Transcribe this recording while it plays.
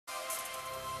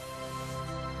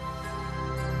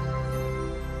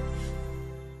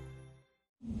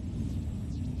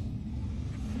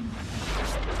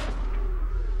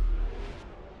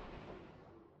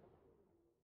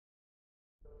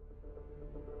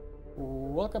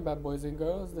welcome back, boys and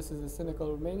girls. This is the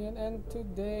Cynical Romanian, and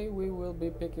today we will be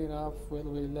picking up where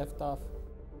we left off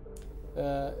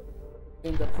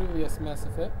in the previous Mass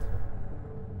Effect.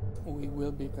 We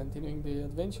will be continuing the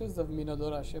adventures of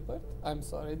Commander Shepard. I'm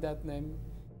sorry, that name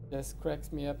just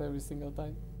cracks me up every single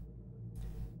time.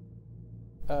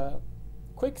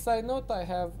 Quick side note, I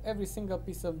have every single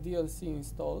piece of DLC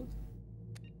installed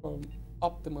for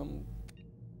optimum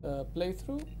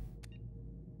playthrough.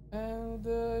 And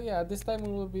yeah, this time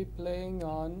we will be playing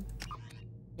on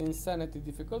Insanity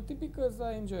difficulty because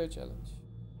I enjoy a challenge.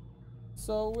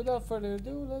 So without further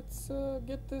ado, let's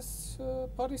get this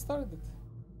party started.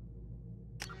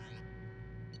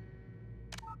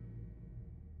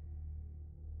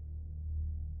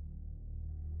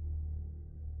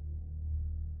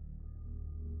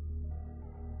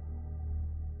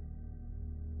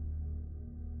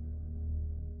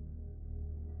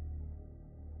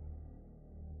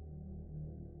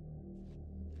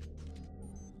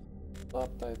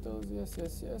 Subtitles,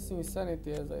 yes,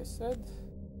 Insanity, as I said.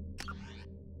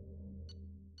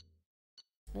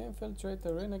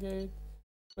 Infiltrator, Renegade,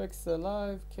 Rex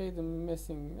alive, Cade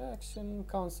missing action,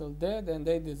 Council dead, and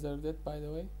they deserved it, by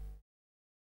the way.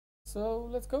 So,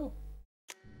 let's go.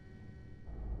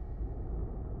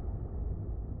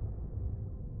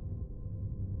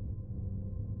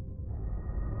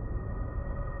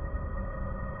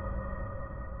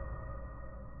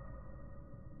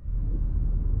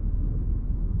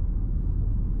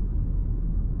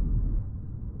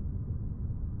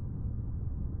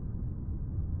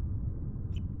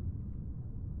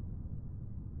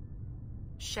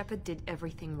 Shepard did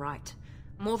everything right,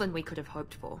 more than we could have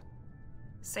hoped for.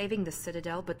 Saving the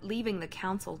Citadel, but leaving the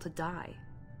Council to die.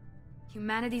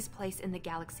 Humanity's place in the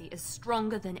galaxy is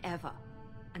stronger than ever,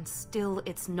 and still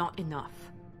it's not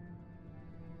enough.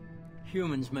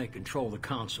 Humans may control the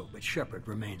Council, but Shepard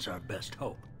remains our best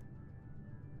hope.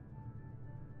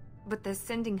 But they're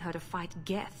sending her to fight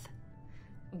Geth.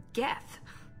 Geth!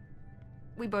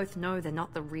 We both know they're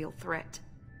not the real threat.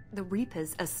 The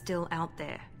Reapers are still out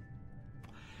there.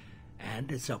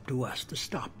 And it's up to us to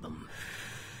stop them.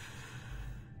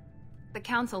 The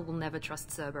Council will never trust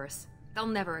Cerberus. They'll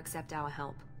never accept our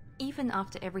help, even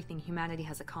after everything humanity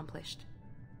has accomplished.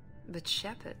 But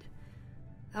Shepard,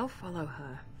 they'll follow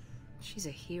her. She's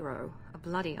a hero, a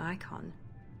bloody icon.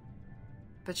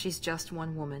 But she's just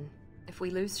one woman. If we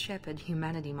lose Shepard,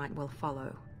 humanity might well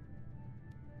follow.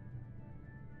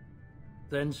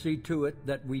 Then see to it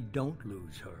that we don't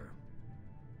lose her.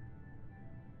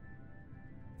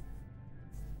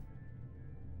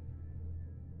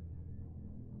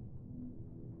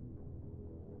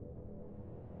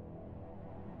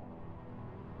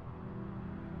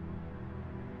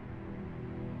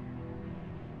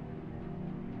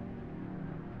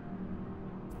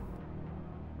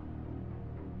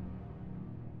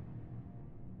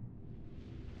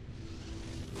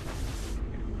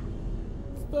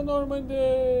 The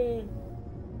Normandy!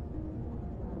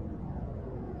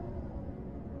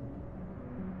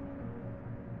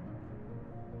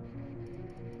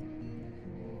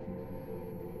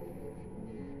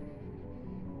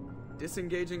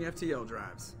 Disengaging FTL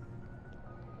drives.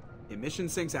 Emission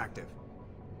sinks active.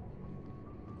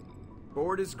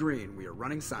 Board is green. We are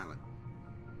running silent.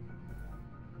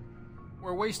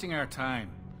 We're wasting our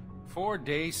time. 4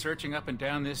 days searching up and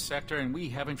down this sector, and we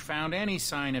haven't found any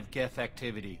sign of Geth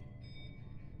activity.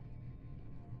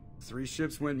 3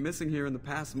 ships went missing here in the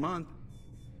past month.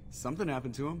 Something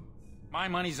happened to them. My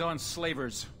money's on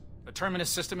slavers. The Terminus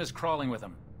system is crawling with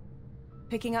them.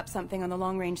 Picking up something on the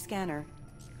long-range scanner.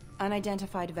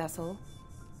 Unidentified vessel.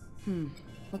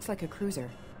 Looks like a cruiser.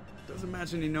 Doesn't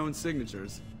match any known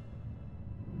signatures.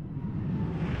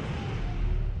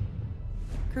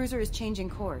 Cruiser is changing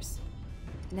course.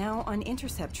 Now on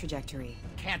intercept trajectory.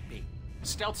 Can't be.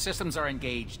 Stealth systems are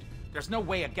engaged. There's no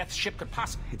way a Geth ship could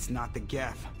possibly... It's not the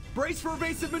Geth. Brace for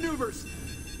evasive maneuvers!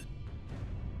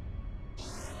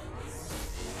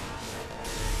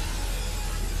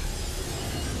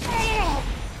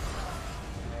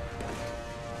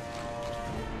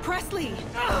 Presley!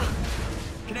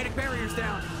 Kinetic barriers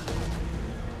down.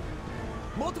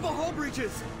 Multiple hull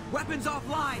breaches. Weapons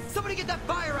offline. Somebody get that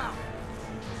fire out.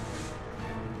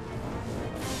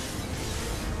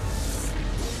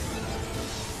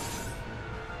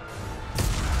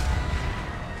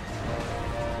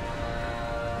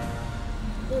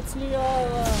 It's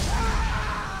Liara!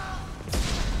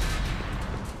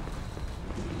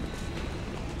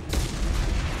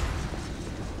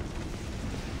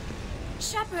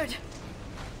 Shepard!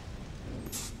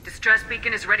 Distress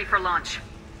beacon is ready for launch.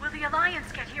 Will the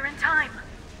Alliance get here in time?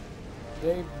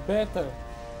 They better.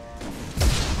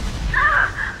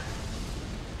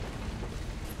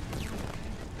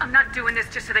 I'm not doing this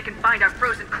just so they can find our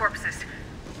frozen corpses.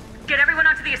 Get everyone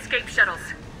onto the escape shuttles.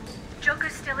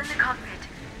 Joker's still in the cockpit.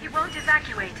 He won't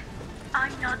evacuate.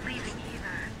 I'm not leaving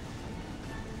either.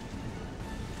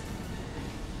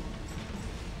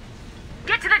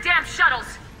 Get to the damn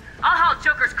shuttles! I'll haul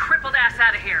Joker's crippled ass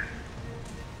out of here.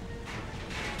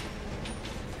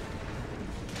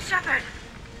 Shepard!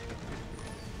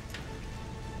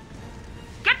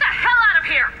 Get the hell out of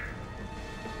here!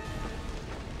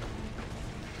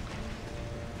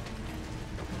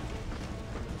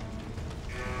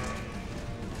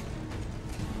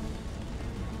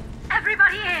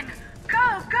 Everybody in!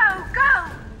 Go, go,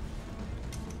 go!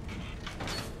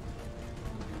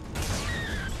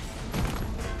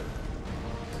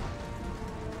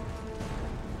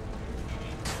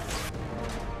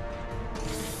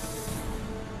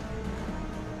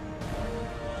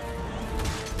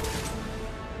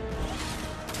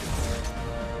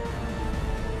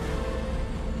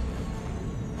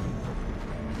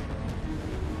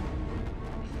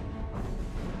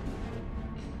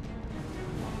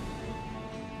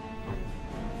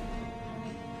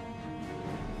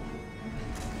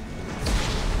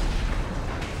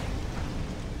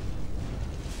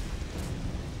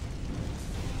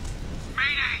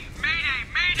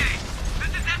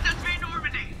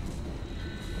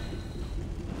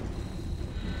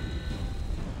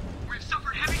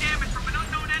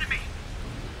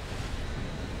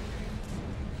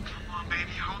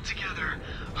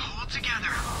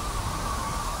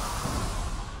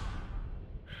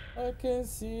 I can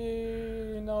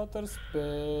see in outer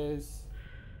space.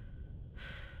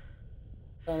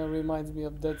 Kind of reminds me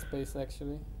of Dead Space,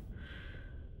 actually.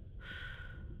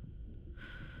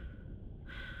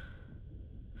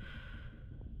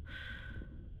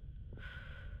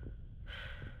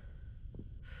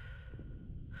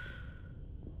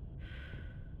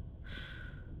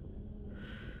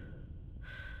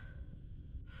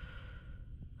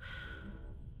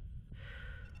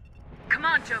 Come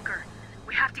on, Joker.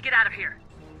 We have to get out of here.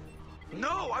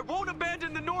 No, I won't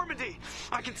abandon the Normandy!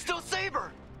 I can still save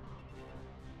her!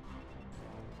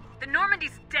 The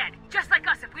Normandy's dead, just like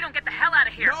us if we don't get the hell out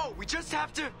of here. No, we just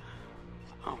have to...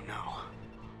 Oh no.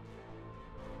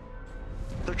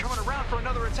 They're coming around for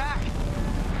another attack!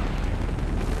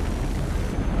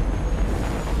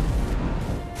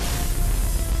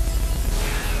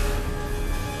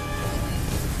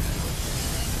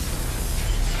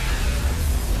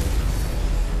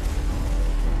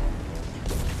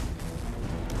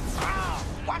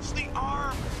 Watch the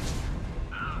arm!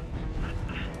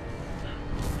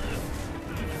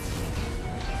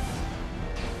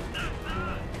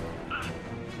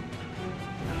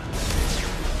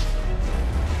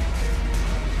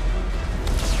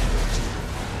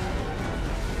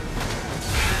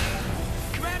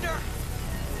 Commander!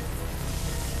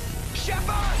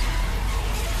 Shepard!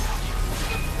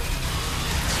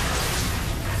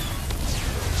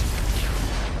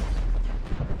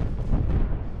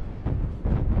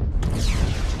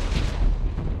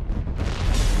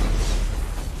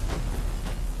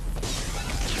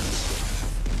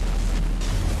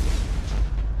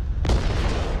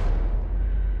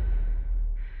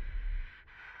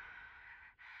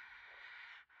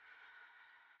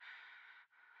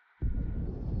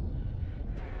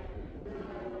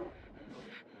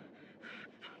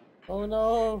 Oh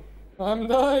no, I'm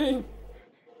dying.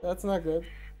 That's not good.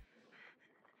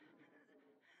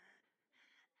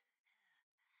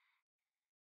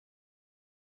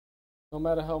 No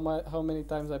matter how many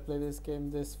times I play this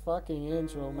game, this fucking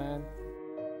intro, man.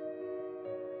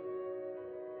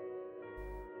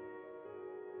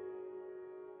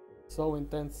 So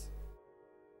intense.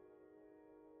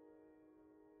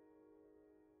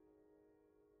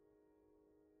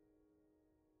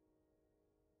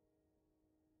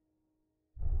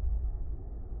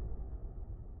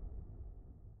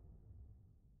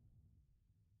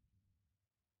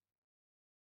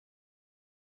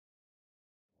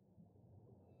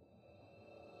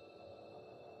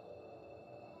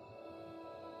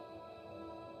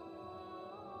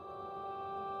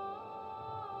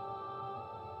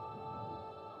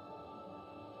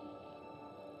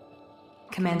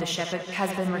 Commander Shepard has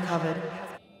been recovered.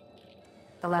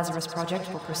 The Lazarus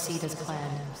Project will proceed as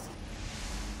planned.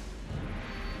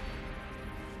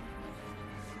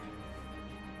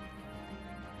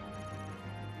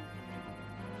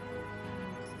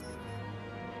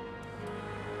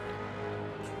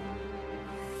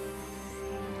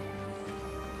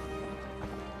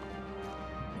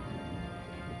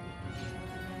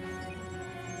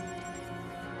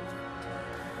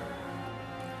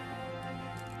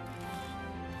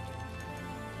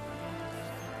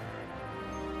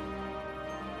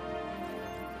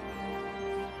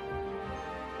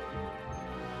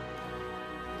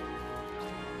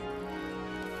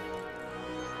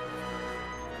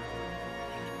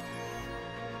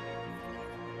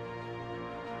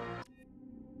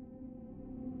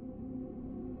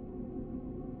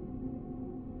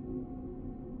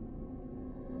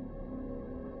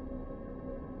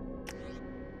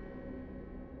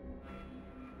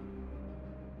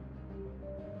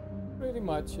 Pretty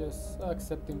much, yes,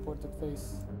 except imported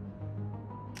face.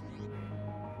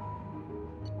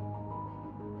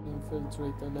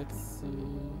 Infiltrator, let's see.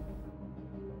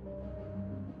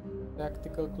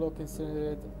 Tactical cloak,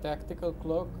 incinerator. Tactical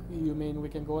cloak, you mean we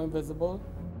can go invisible?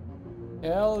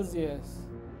 Hells yes.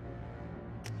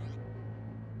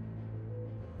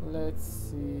 Let's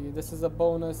see. This is a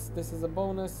bonus. This is a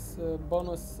bonus.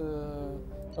 Bonus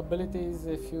abilities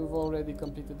if you've already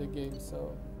completed the game.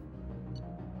 So.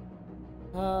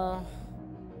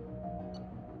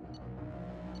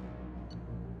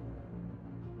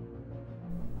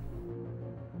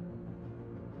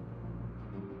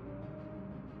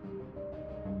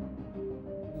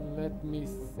 Let me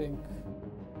think.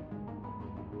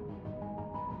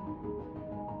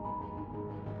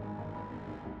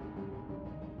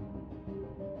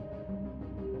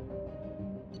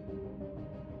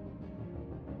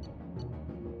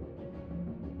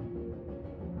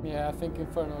 Yeah, I think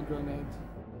Infernal Grenade.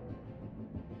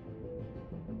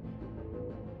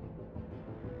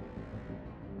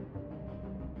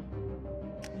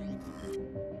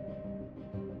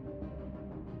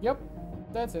 Yep,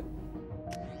 that's it.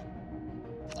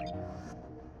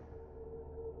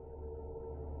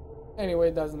 Anyway,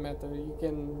 it doesn't matter. You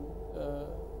can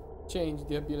change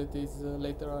the abilities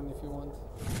later on if you want.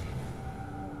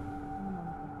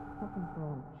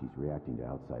 She's reacting to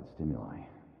outside stimuli,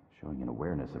 showing an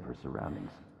awareness of her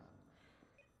surroundings.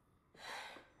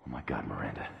 Oh my God,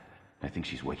 Miranda. I think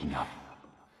she's waking up.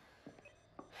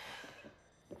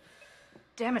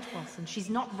 Damn it, Wilson. She's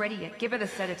not ready yet. Give her the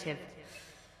sedative.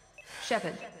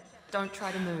 Shepard, don't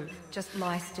try to move. Just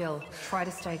lie still. Try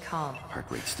to stay calm. Heart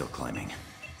rate's still climbing.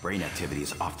 Brain activity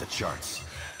is off the charts.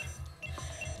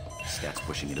 Stats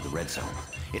pushing into the red zone.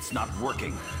 It's not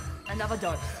working. Another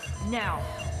dose. Now.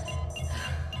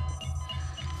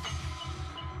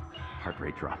 Heart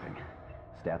rate dropping.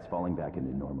 Stats falling back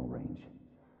into normal range.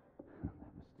 That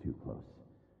was too close.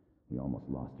 We almost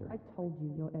lost her. I told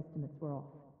you your estimates were off.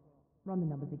 Run the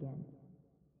numbers again.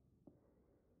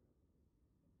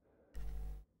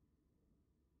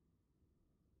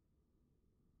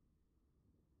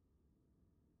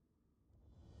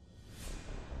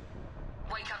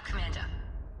 Wake up, Commander.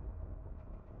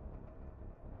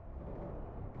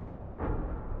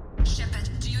 Shepard,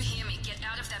 do you hear me? Get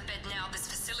out of that bed now. This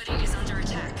facility is under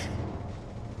attack.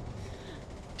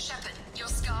 Shepard, your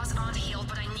scars aren't healed,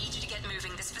 but I need you to get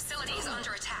moving. This facility is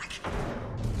under attack.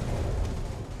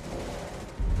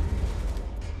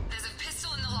 There's a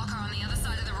pistol in the locker on the other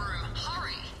side of the room.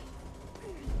 Hurry!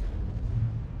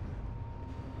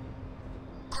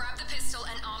 Grab the pistol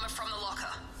and armor from the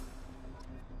locker.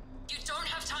 You don't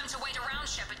have time to wait around,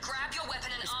 Shepard. Grab your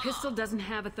weapon and armor. This pistol doesn't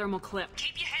have a thermal clip.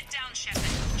 Keep your head down, Shepard.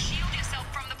 Shield yourself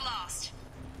from the blast.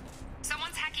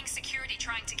 Someone's hacking security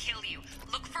trying to kill you.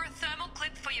 Look for a thermal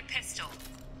clip for your pistol.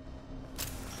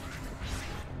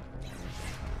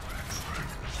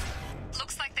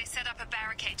 Looks like they set up a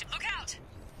barricade. Look out!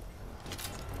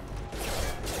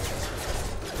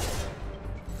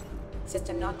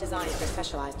 System not designed for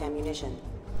specialized ammunition.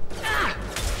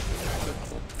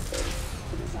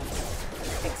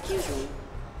 Excuse me.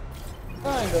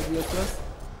 Kind of useless.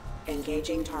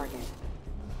 Engaging target.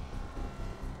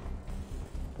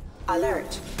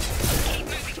 Alert! Keep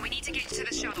moving. We need to get to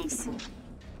the shuttles.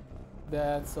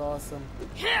 That's awesome.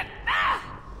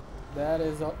 That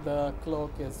is the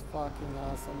cloak is fucking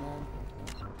awesome,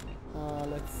 man.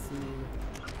 Let's see.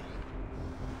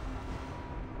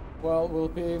 Well, we'll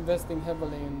be investing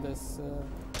heavily in this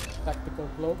tactical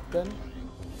cloak then.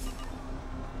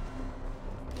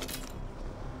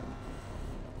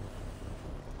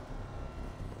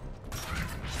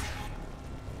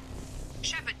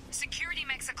 Shepard, security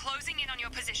mechs are closing in on your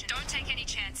position. Don't take any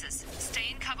chances. Stay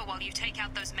in cover while you take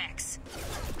out those mechs.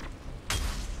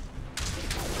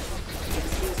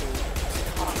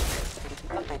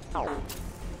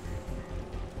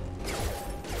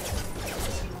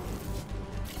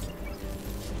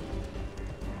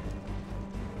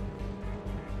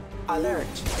 Alert!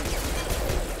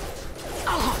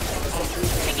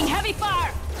 Taking heavy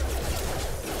fire!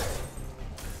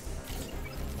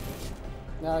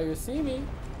 Now you see me.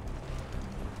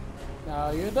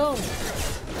 Now you don't.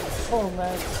 Oh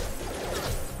man.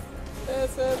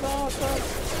 This is awesome.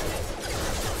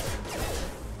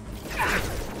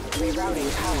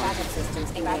 Rerouting power. Backup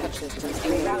systems. Backup systems.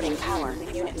 Rerouting power.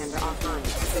 Unit member offline.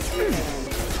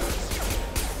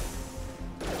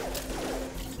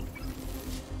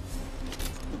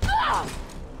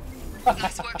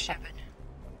 Nice work, Shepard.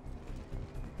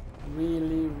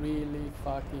 Really, really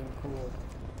fucking cool.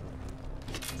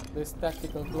 This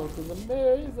tactical cloak is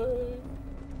amazing.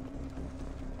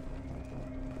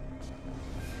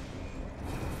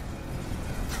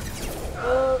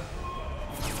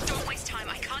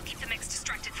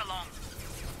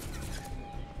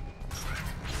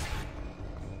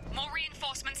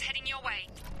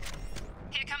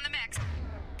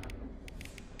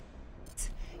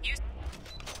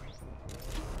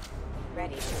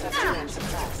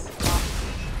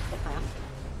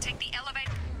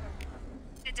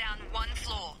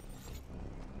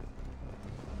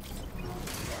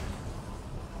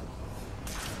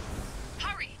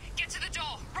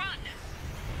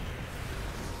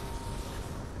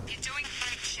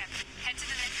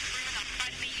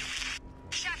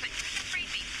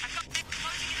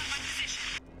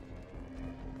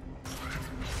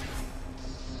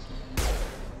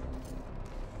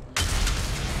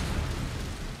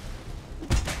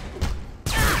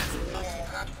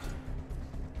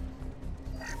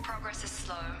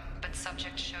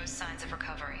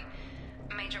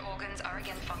 major organs are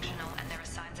again functional, and there are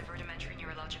signs of rudimentary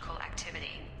neurological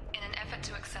activity. In an effort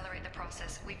to accelerate the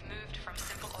process, we've moved from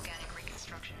simple organic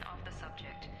reconstruction of the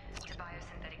subject to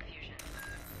biosynthetic fusion.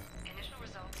 Initial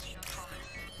results show promise.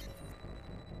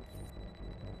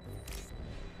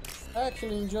 I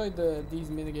actually enjoyed these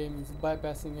minigames,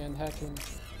 bypassing and hacking.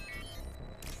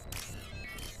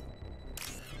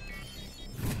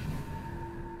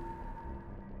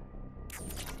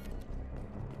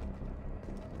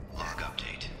 Log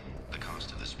update. The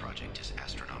cost of this project is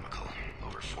astronomical.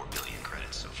 Over 4 billion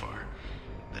credits so far.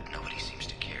 But nobody seems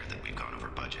to care that we've gone over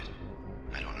budget.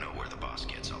 I don't know where the boss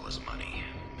gets all his money.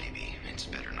 Maybe it's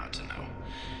better not to know.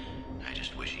 I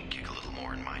just wish he'd kick a little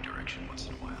more in my direction once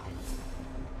in a while.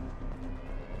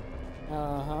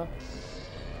 Uh-huh.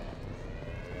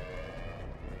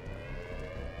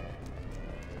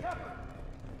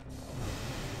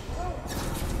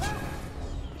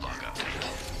 Log update.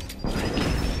 I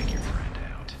can't figure Miranda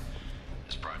out.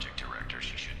 As project director,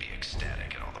 she should be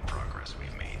ecstatic at all the progress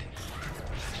we've made.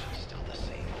 She's still the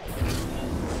same.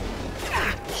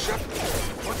 Shepard!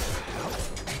 What the hell?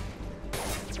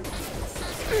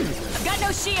 I've got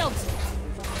no shields!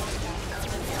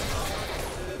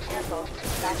 Careful.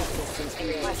 Backup systems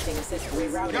requesting assistance.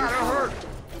 Rerouting. Gotta hurt!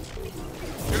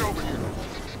 Get over here.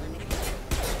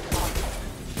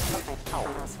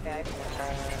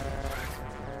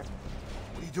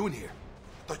 What are you doing here?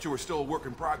 Thought you were still a work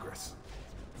in progress.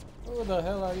 Who the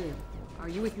hell are you? Are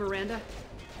you with Miranda?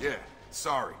 Yeah,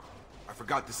 sorry. I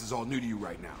forgot this is all new to you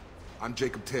right now. I'm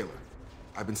Jacob Taylor.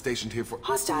 I've been stationed here for—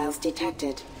 Hostiles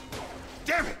detected.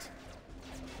 Damn it!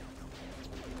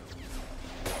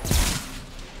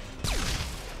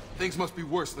 Things must be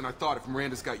worse than I thought if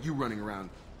Miranda's got you running around.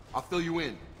 I'll fill you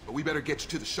in, but we better get you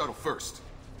to the shuttle first.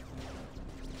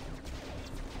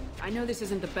 I know this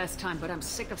isn't the best time, but I'm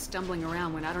sick of stumbling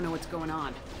around when I don't know what's going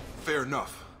on. Fair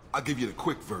enough. I'll give you the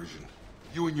quick version.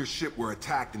 You and your ship were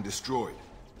attacked and destroyed.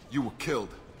 You were killed.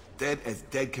 Dead as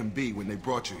dead can be when they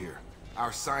brought you here.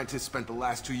 Our scientists spent the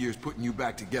last 2 years putting you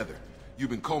back together.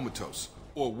 You've been comatose,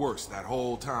 or worse, that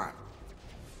whole time.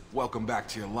 Welcome back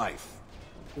to your life.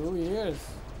 2 years.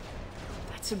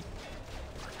 I'm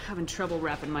having trouble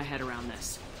wrapping my head around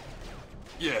this.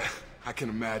 Yeah, I can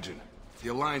imagine. The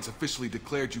Alliance officially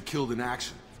declared you killed in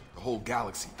action. The whole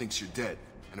galaxy thinks you're dead.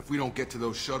 And if we don't get to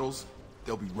those shuttles,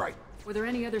 they'll be right. Were there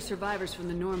any other survivors from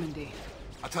the Normandy?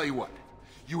 I'll tell you what.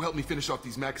 You help me finish off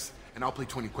these mechs, and I'll play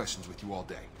 20 questions with you all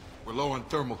day. We're low on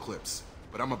thermal clips,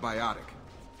 but I'm a biotic.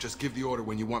 Just give the order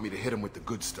when you want me to hit them with the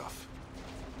good stuff.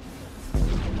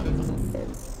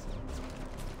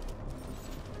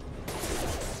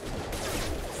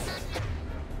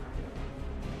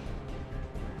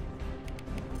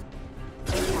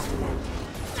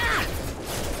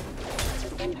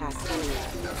 Impact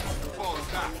imminent. Falling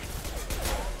back.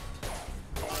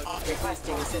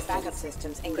 Requesting assist. Backup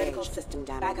systems engaged. Critical system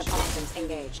damage. Backup systems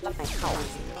engaged.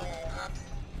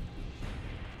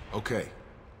 Okay.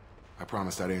 I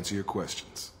promised I'd answer your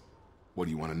questions. What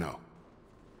do you want to know?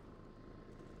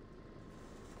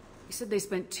 You said they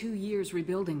spent 2 years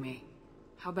rebuilding me.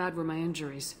 How bad were my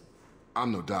injuries?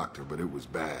 I'm no doctor, but it was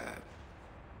bad.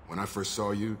 When I first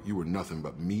saw you, you were nothing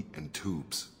but meat and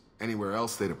tubes. Anywhere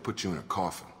else, they'd have put you in a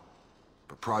coffin.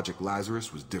 But Project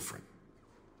Lazarus was different.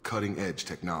 Cutting-edge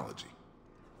technology.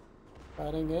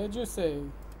 Cutting edge, you say?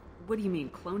 What do you mean,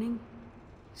 cloning?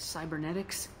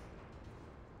 Cybernetics?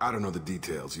 I don't know the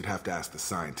details. You'd have to ask the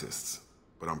scientists.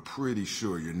 But I'm pretty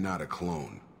sure you're not a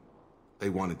clone. They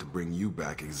wanted to bring you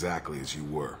back exactly as you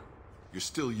were. You're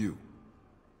still you.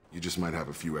 You just might have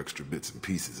a few extra bits and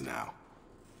pieces now.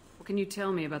 What can you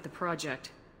tell me about the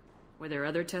project? Were there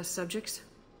other test subjects?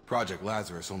 Project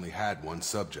Lazarus only had one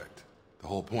subject. The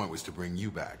whole point was to bring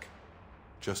you back.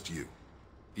 Just you.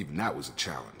 Even that was a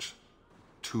challenge.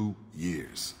 2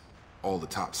 years. All the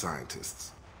top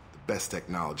scientists. The best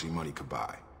technology money could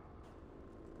buy.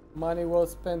 Money well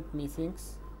spent,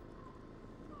 methinks.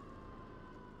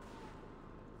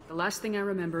 The last thing I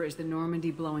remember is the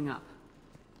Normandy blowing up.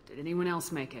 Did anyone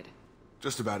else make it?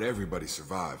 Just about everybody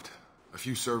survived. A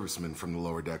few servicemen from the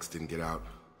lower decks didn't get out.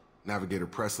 Navigator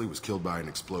Presley was killed by an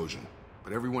explosion.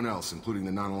 But everyone else, including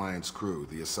the non-Alliance crew,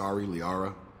 the Asari,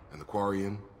 Liara, and the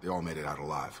Quarian, they all made it out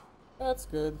alive. That's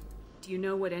good. Do you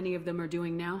know what any of them are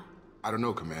doing now? I don't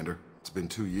know, Commander. It's been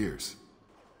 2 years.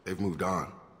 They've moved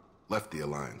on. Left the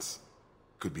Alliance.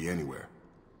 Could be anywhere.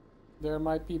 They're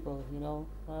my people, you know.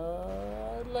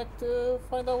 I'd like to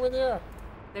find out where they are.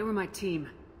 They were my team.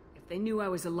 If they knew I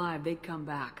was alive, they'd come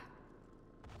back.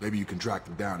 Maybe you can track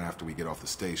them down after we get off the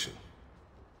station.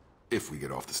 If we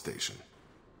get off the station.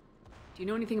 Do you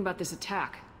know anything about this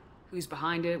attack? Who's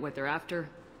behind it, what they're after?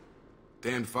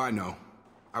 Damned if I know.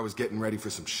 I was getting ready for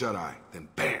some shut-eye, then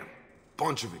bam!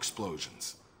 Bunch of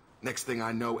explosions. Next thing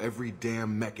I know, every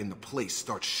damn mech in the place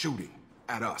starts shooting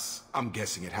at us. I'm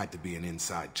guessing it had to be an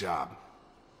inside job.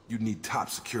 You'd need top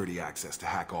security access to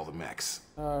hack all the mechs.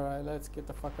 Alright, let's get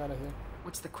the fuck out of here.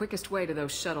 What's the quickest way to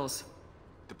those shuttles?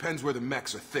 Depends where the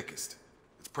mechs are thickest.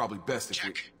 It's probably best if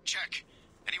Check.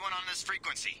 Anyone on this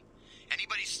frequency?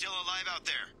 Anybody still alive out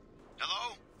there?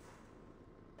 Hello?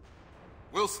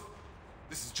 Wilson,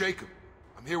 this is Jacob.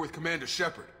 I'm here with Commander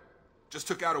Shepard. Just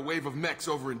took out a wave of mechs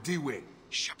over in D-Wing.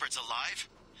 Shepard's alive?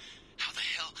 How the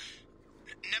hell?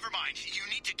 Never mind. You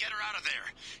need to get her out of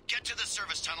there. Get to the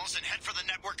service tunnels and head for the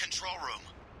network control room.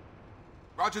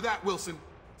 Roger that, Wilson.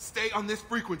 Stay on this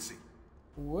frequency.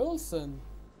 Wilson?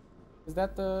 Is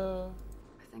that the...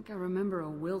 I think I remember a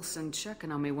Wilson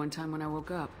checking on me one time when I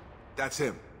woke up. That's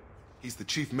him. He's the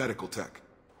chief medical tech.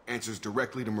 Answers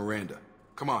directly to Miranda.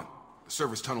 Come on. The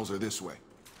service tunnels are this way.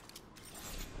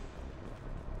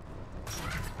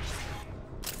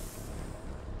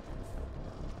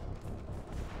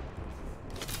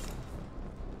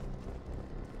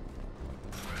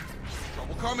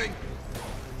 Trouble coming.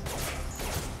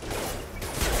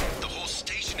 The whole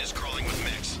station is crawling with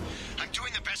mechs. I'm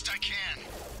doing the best I can.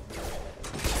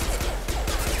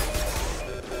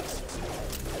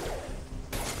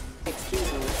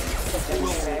 Excuse me.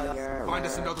 Wilson, find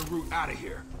us another route out of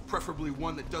here. Preferably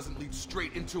one that doesn't lead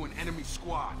straight into an enemy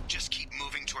squad. Just keep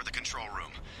moving toward the control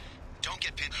room. Don't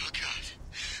get pinned. Oh, God.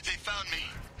 They found me.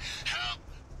 Help!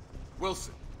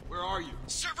 Wilson, where are you?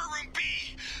 Server room B!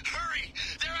 Hurry!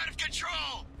 They're out of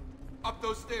control! Up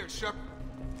those stairs, Shepard.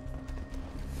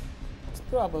 It's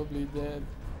probably dead.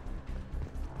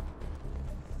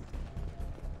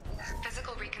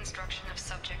 Physical reconstruction of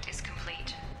subject is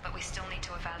complete, but we still need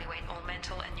to evaluate all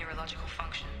mental and neurological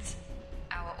functions.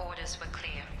 Our orders were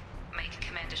clear. Make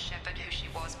Commander Shepard who she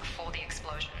was before the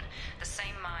explosion. The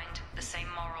same mind, the same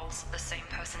morals, the same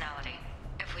personality.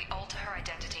 If we alter her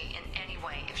identity in any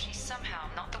way, if she's somehow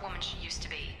not the woman she used to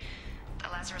be, the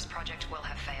Lazarus Project will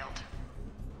have failed.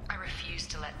 I refuse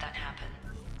to let that happen.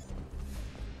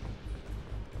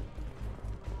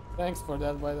 Thanks for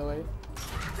that, by the way.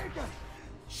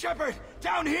 Shepard,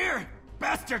 down here!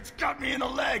 Bastards got me in the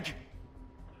leg!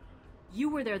 You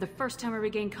were there the first time I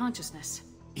regained consciousness.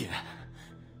 Yeah,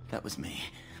 that was me.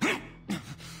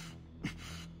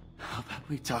 How about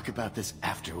we talk about this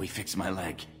after we fix my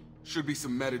leg? Should be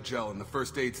some Metagel in the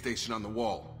first aid station on the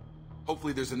wall.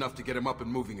 Hopefully there's enough to get him up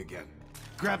and moving again.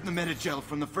 Grab the Metagel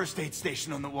from the first aid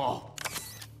station on the wall.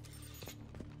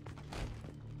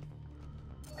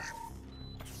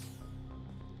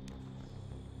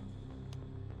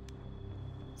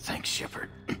 Thanks, Shepard.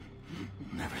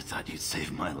 Never thought you'd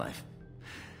save my life.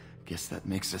 Guess that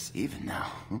makes us even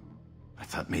now. I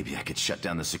thought maybe I could shut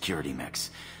down the security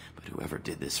mechs, but whoever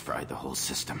did this fried the whole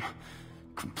system.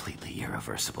 Completely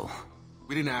irreversible.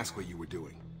 We didn't ask what you were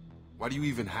doing. Why do you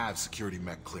even have security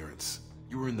mech clearance?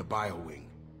 You were in the bio wing.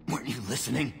 Weren't you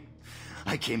listening?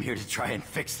 I came here to try and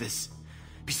fix this.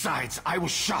 Besides, I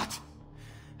was shot.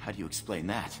 How do you explain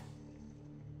that?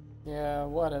 Yeah,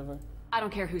 whatever. I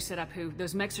don't care who set up who.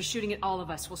 Those mechs are shooting at all of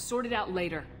us. We'll sort it out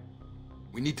later.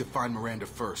 We need to find Miranda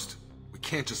first. We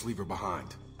can't just leave her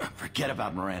behind. Forget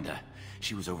about Miranda.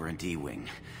 She was over in D-Wing.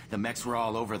 The mechs were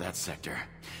all over that sector.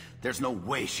 There's no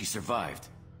way she survived.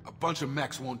 A bunch of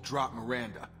mechs won't drop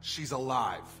Miranda. She's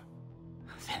alive.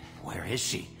 Then where is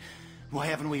she? Why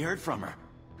haven't we heard from her?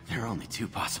 There are only two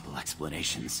possible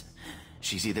explanations.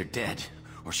 She's either dead,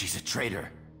 or she's a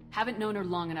traitor. Haven't known her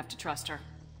long enough to trust her.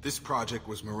 This project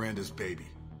was Miranda's baby.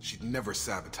 She'd never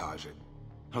sabotage it.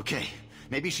 Okay,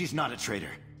 maybe she's not a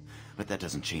traitor. But that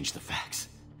doesn't change the facts.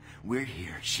 We're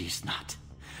here, she's not.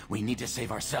 We need to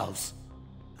save ourselves.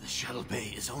 The shuttle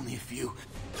bay is only a few...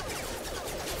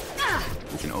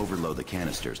 We can overload the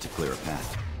canisters to clear a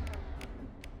path.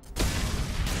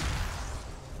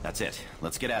 That's it.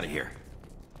 Let's get out of here.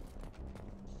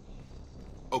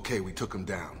 Okay, we took him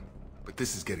down. But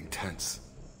this is getting tense.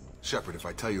 Shepard, if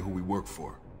I tell you who we work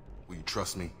for, will you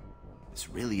trust me? This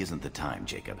really isn't the time,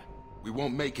 Jacob. We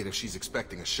won't make it if she's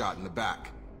expecting a shot in the back.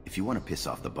 If you want to piss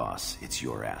off the boss, it's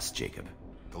your ass, Jacob.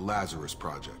 The Lazarus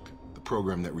Project. The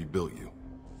program that rebuilt you.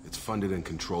 It's funded and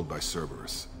controlled by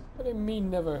Cerberus. What do you mean,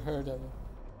 never heard of it?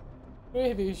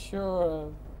 Pretty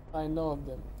sure I know of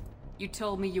them. You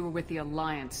told me you were with the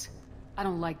Alliance. I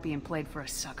don't like being played for a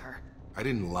sucker. I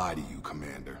didn't lie to you,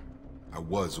 Commander. I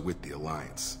was with the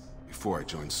Alliance, before I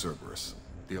joined Cerberus.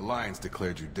 The Alliance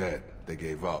declared you dead. They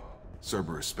gave up.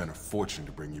 Cerberus spent a fortune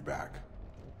to bring you back.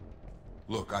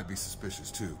 Look, I'd be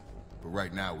suspicious too, but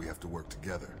right now we have to work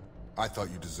together. I thought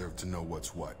you deserved to know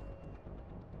what's what.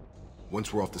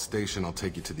 Once we're off the station, I'll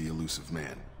take you to the elusive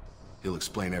man. He'll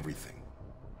explain everything.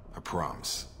 I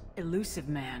promise. Elusive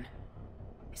man.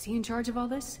 Is he in charge of all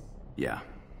this? Yeah.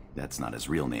 That's not his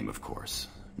real name, of course.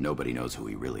 Nobody knows who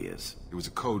he really is. It was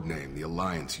a code name the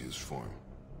Alliance used for him.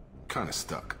 Kinda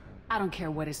stuck. I don't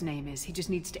care what his name is. He just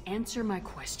needs to answer my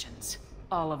questions.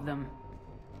 All of them.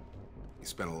 He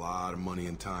spent a lot of money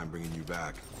and time bringing you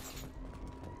back.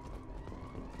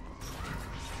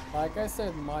 Like I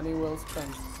said, money well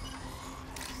spent.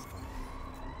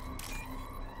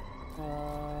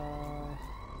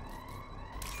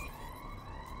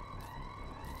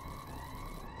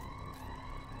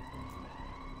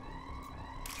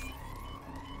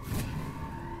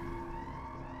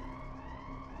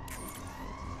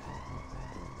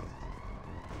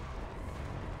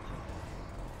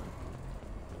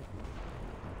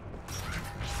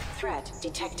 Threat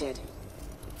detected.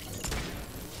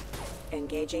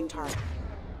 Engaging target.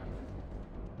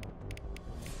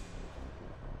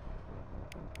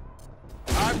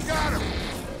 I've got him!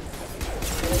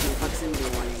 Proximity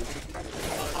warning.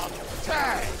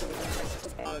 Tag!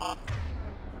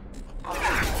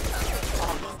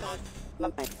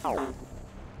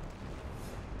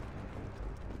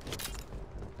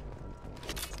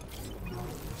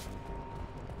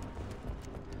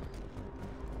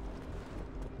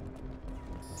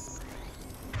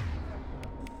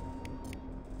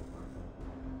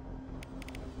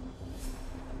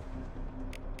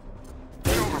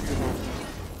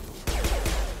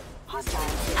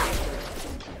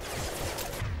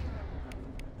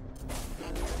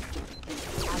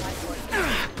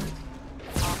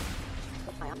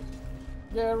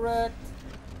 Get wrecked.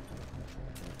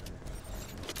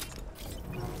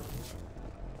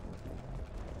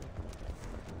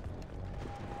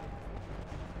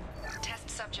 Test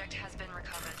subject has been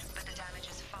recovered, but the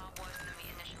damage is far worse than we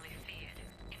initially feared.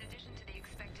 In addition to the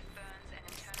expected burns and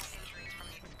internal injuries from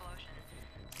the explosion,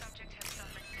 subject has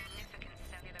suffered significant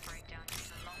cellular breakdown due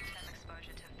to long-term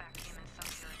exposure to vacuum and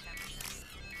subzero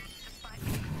temperatures. Despite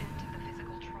the extent of the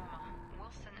physical trauma,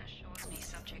 Wilson assures me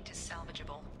subject is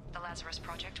salvageable. The Lazarus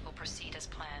project will proceed as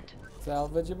planned.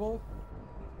 Salvageable?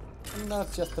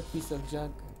 Not just a piece of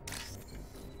junk.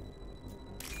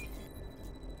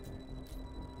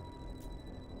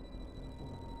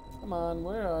 Come on,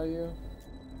 where are you?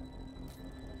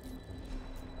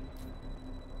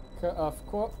 Of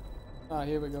course. Ah,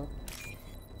 here we go.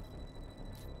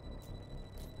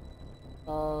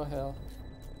 Oh, hell.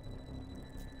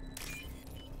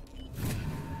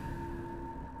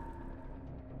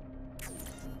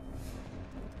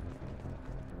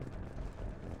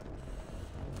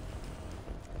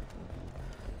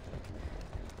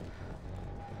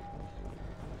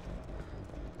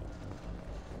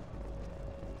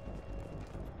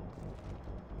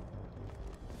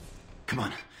 Come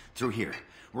on, through here.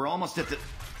 We're almost at the...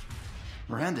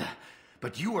 Miranda,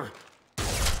 but you were...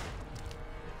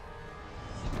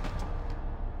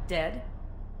 Dead?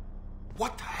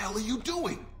 What the hell are you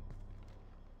doing?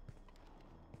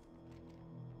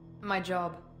 My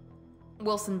job.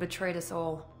 Wilson betrayed us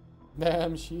all.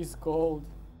 Damn, she's cold.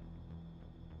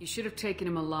 You should have taken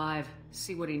him alive.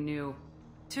 See what he knew.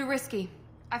 Too risky.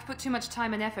 I've put too much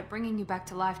time and effort bringing you back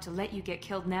to life to let you get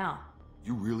killed now.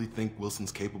 You really think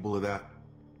Wilson's capable of that?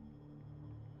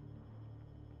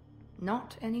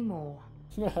 Not anymore.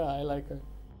 I like her.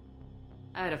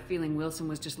 I had a feeling Wilson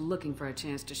was just looking for a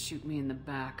chance to shoot me in the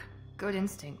back. Good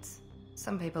instincts.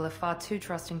 Some people are far too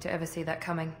trusting to ever see that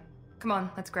coming. Come on,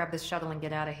 let's grab this shuttle and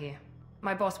get out of here.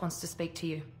 My boss wants to speak to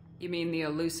you. You mean the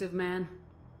elusive man?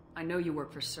 I know you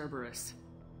work for Cerberus.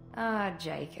 Ah,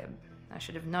 Jacob. I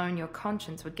should have known your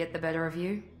conscience would get the better of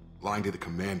you. Lying to the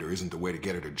commander isn't the way to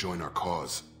get her to join our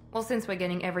cause. Well, since we're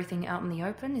getting everything out in the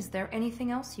open, is there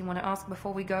anything else you want to ask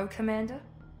before we go, Commander?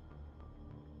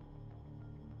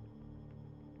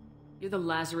 You're the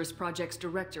Lazarus Project's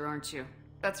director, aren't you?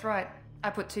 That's right. I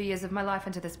put 2 years of my life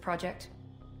into this project.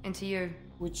 Into you.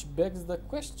 Which begs the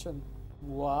question,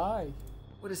 why?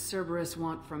 What does Cerberus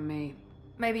want from me?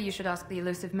 Maybe you should ask the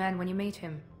elusive man when you meet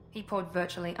him. He poured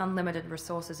virtually unlimited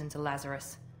resources into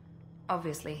Lazarus.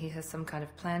 Obviously, he has some kind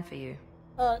of plan for you.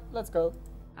 Alright, let's go.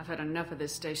 I've had enough of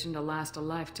this station to last a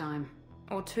lifetime.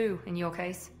 Or 2, in your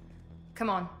case. Come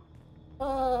on.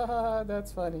 Ah,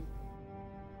 that's funny.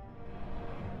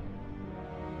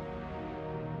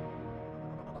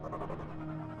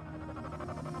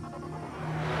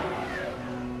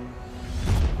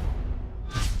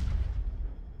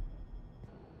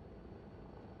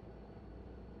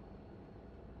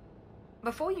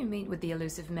 Before you meet with the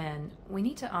elusive man, we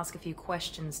need to ask a few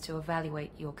questions to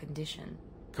evaluate your condition.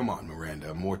 Come on,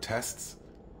 Miranda, more tests?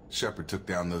 Shepard took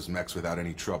down those mechs without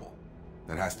any trouble.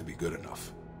 That has to be good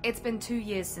enough. It's been 2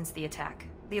 years since the attack.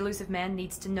 The Elusive Man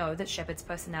needs to know that Shepard's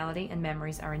personality and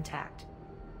memories are intact.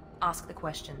 Ask the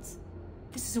questions.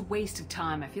 This is a waste of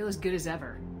time. I feel as good as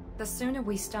ever. The sooner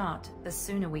we start, the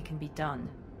sooner we can be done.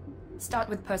 Start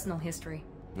with personal history.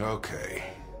 Okay.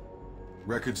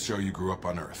 Records show you grew up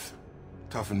on Earth.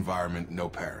 Tough environment, no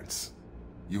parents.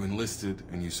 You enlisted,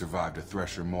 and you survived a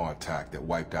Thresher Maw attack that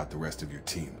wiped out the rest of your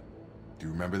team. Do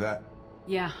you remember that?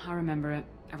 Yeah, I remember it.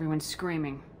 Everyone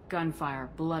screaming. Gunfire,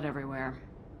 blood everywhere.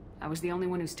 I was the only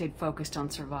one who stayed focused on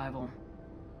survival.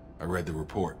 I read the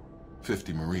report.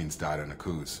 50 Marines died on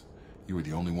Akuz. You were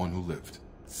the only one who lived.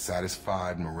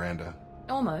 Satisfied, Miranda?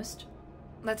 Almost.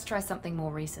 Let's try something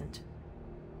more recent.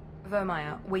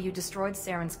 Vermeer, where you destroyed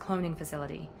Saren's cloning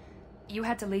facility. You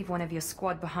had to leave one of your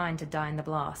squad behind to die in the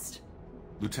blast.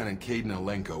 Lieutenant Kaidan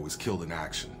Alenko was killed in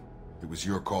action. It was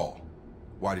your call.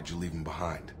 Why did you leave him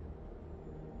behind?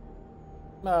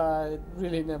 I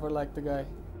really never liked the guy.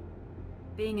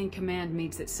 Being in command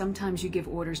means that sometimes you give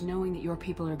orders knowing that your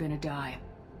people are gonna die.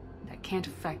 That can't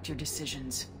affect your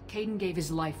decisions. Kaidan gave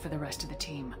his life for the rest of the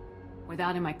team.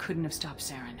 Without him, I couldn't have stopped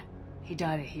Saren. He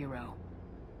died a hero.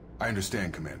 I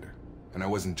understand, Commander. And I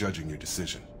wasn't judging your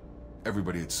decision.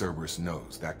 Everybody at Cerberus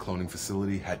knows that cloning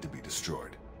facility had to be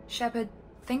destroyed. Shepard,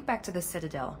 think back to the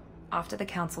Citadel, after the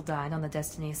Council died on the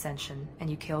Destiny Ascension, and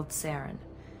you killed Saren.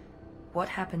 What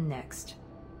happened next?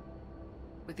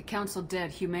 With the Council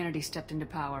dead, humanity stepped into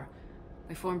power.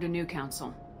 We formed a new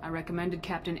council. I recommended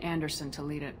Captain Anderson to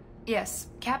lead it. Yes,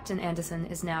 Captain Anderson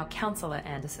is now Counselor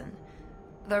Anderson.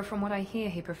 Though from what I hear,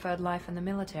 he preferred life in the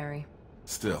military.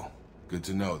 Still, good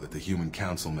to know that the human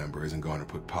council member isn't going to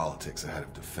put politics ahead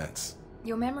of defense.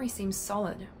 Your memory seems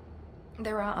solid.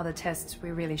 There are other tests we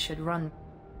really should run.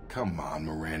 Come on,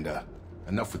 Miranda.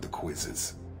 Enough with the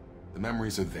quizzes. The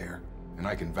memories are there, and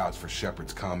I can vouch for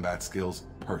Shepard's combat skills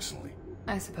personally.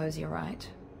 I suppose you're right.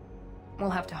 We'll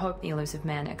have to hope the Elusive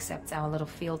Man accepts our little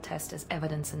field test as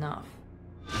evidence enough.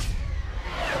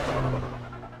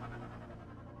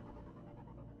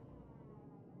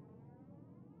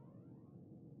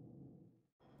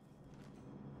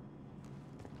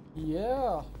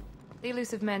 Yeah. The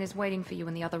Elusive Man is waiting for you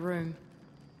in the other room.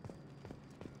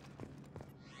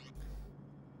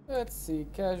 Let's see,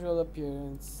 casual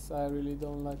appearance. I really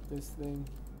don't like this thing.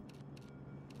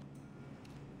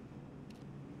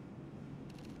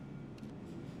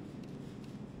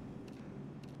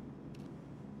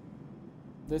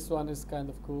 This one is kind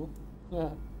of cool. Yeah.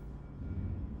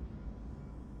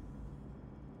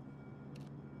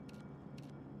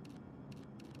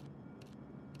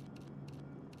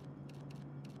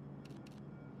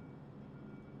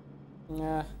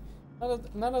 Yeah,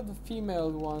 none of the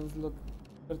female ones look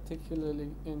particularly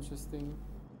interesting.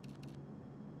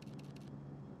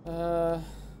 I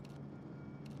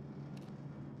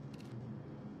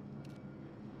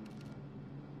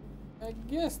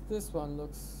guess this one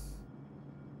looks...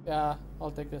 Yeah,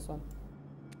 I'll take this one.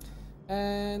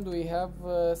 And we have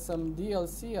some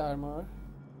DLC armor.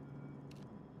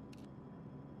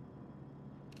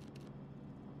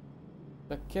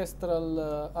 The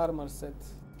Kestrel armor set.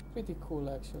 Pretty cool,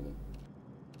 actually.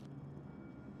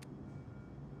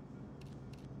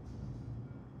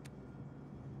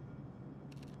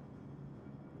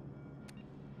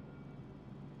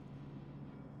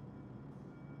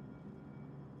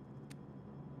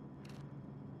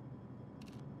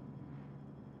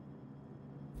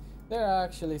 There are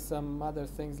actually some other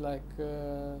things like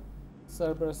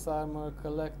Cerberus armor,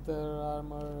 Collector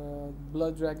armor,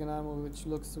 Blood Dragon armor, which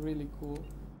looks really cool.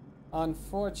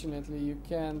 Unfortunately, you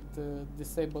can't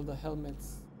disable the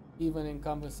helmets even in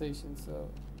conversation, so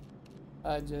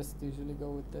I just usually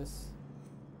go with this.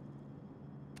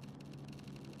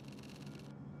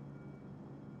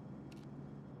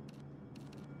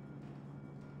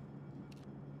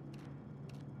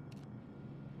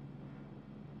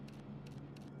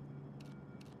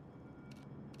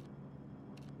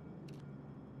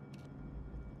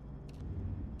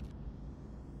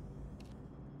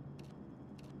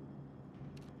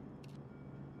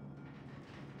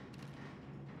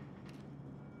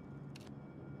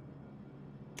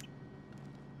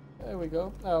 There we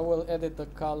go. We'll edit the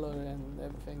color and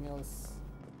everything else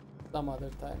some other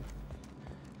time.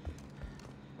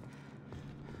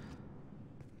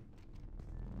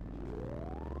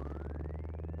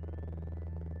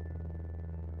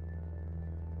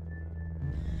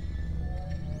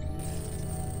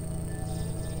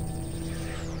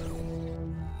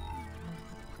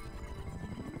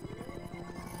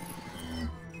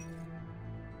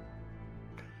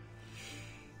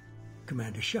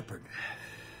 Commander Shepard.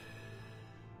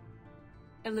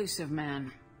 Elusive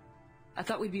Man. I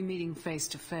thought we'd be meeting face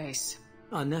to face.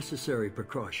 A necessary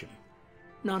precaution.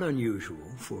 Not unusual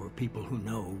for people who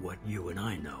know what you and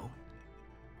I know.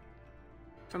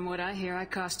 From what I hear, I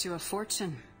cost you a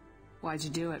fortune. Why'd you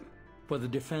do it? For the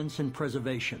defense and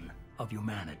preservation of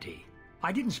humanity.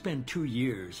 I didn't spend 2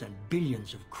 years and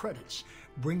billions of credits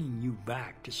bringing you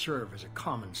back to serve as a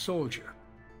common soldier.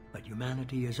 But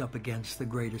humanity is up against the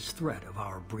greatest threat of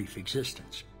our brief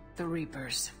existence. The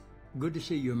Reapers. Good to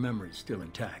see your memory's still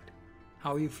intact.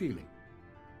 How are you feeling?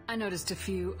 I noticed a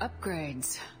few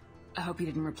upgrades. I hope you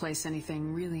didn't replace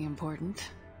anything really important.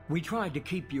 We tried to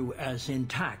keep you as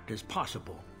intact as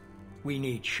possible. We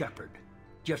need Shepard,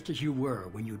 just as you were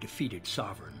when you defeated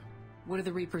Sovereign. What are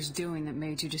the Reapers doing that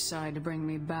made you decide to bring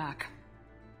me back?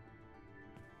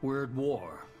 We're at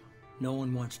war. No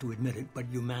one wants to admit it, but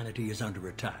humanity is under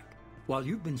attack. While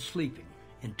you've been sleeping,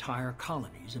 entire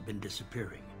colonies have been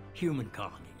disappearing. Human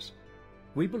colonies.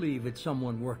 We believe it's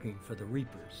someone working for the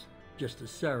Reapers, just as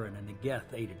Saren and the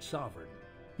Geth aided Sovereign.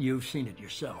 You've seen it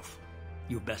yourself.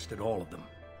 You bested all of them.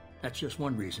 That's just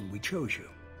one reason we chose you.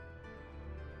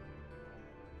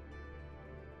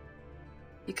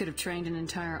 You could have trained an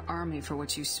entire army for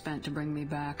what you spent to bring me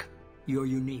back. You're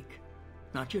unique.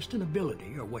 Not just in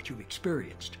ability or what you've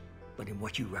experienced, but in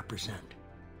what you represent.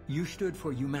 You stood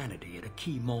for humanity at a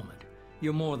key moment.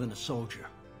 You're more than a soldier.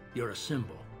 You're a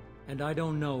symbol. And I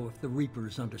don't know if the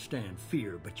Reapers understand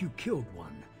fear, but you killed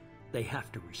one. They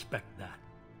have to respect that.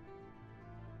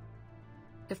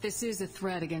 If this is a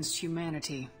threat against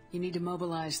humanity, you need to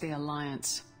mobilize the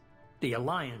Alliance. The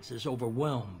Alliance is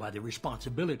overwhelmed by the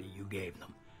responsibility you gave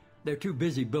them. They're too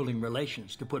busy building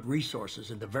relations to put resources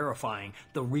into verifying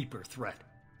the Reaper threat.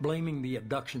 Blaming the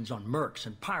abductions on mercs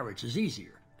and pirates is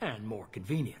easier and more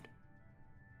convenient.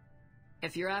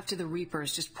 If you're after the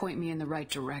Reapers, just point me in the right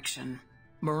direction.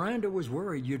 Miranda was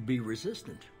worried you'd be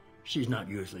resistant. She's not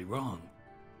usually wrong.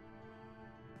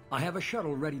 I have a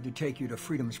shuttle ready to take you to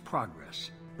Freedom's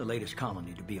Progress, the latest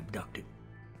colony to be abducted.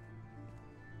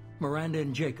 Miranda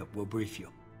and Jacob will brief you.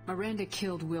 Miranda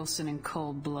killed Wilson in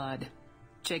cold blood.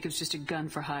 Jacob's just a gun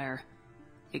for hire.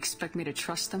 You expect me to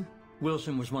trust them?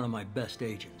 Wilson was one of my best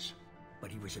agents,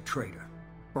 but he was a traitor.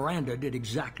 Miranda did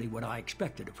exactly what I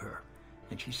expected of her,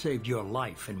 and she saved your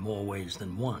life in more ways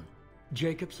than one.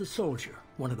 Jacob's a soldier,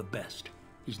 one of the best.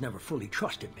 He's never fully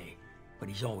trusted me, but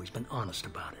he's always been honest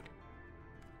about it.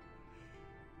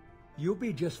 You'll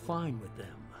be just fine with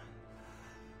them.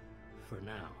 For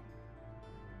now.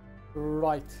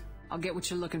 Right. I'll get what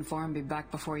you're looking for and be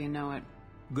back before you know it.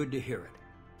 Good to hear it.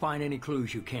 Find any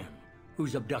clues you can.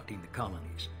 Who's abducting the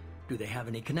colonies? Do they have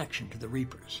any connection to the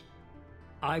Reapers?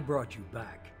 I brought you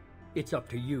back. It's up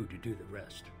to you to do the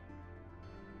rest.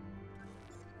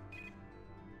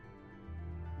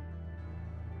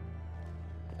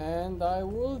 And I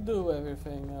will do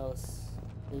everything else,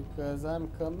 because I'm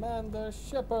Commander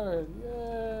Shepard.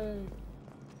 Yay!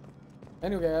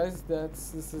 Anyway guys,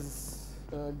 this is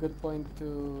a good point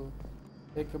to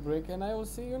take a break, and I will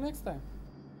see you next time.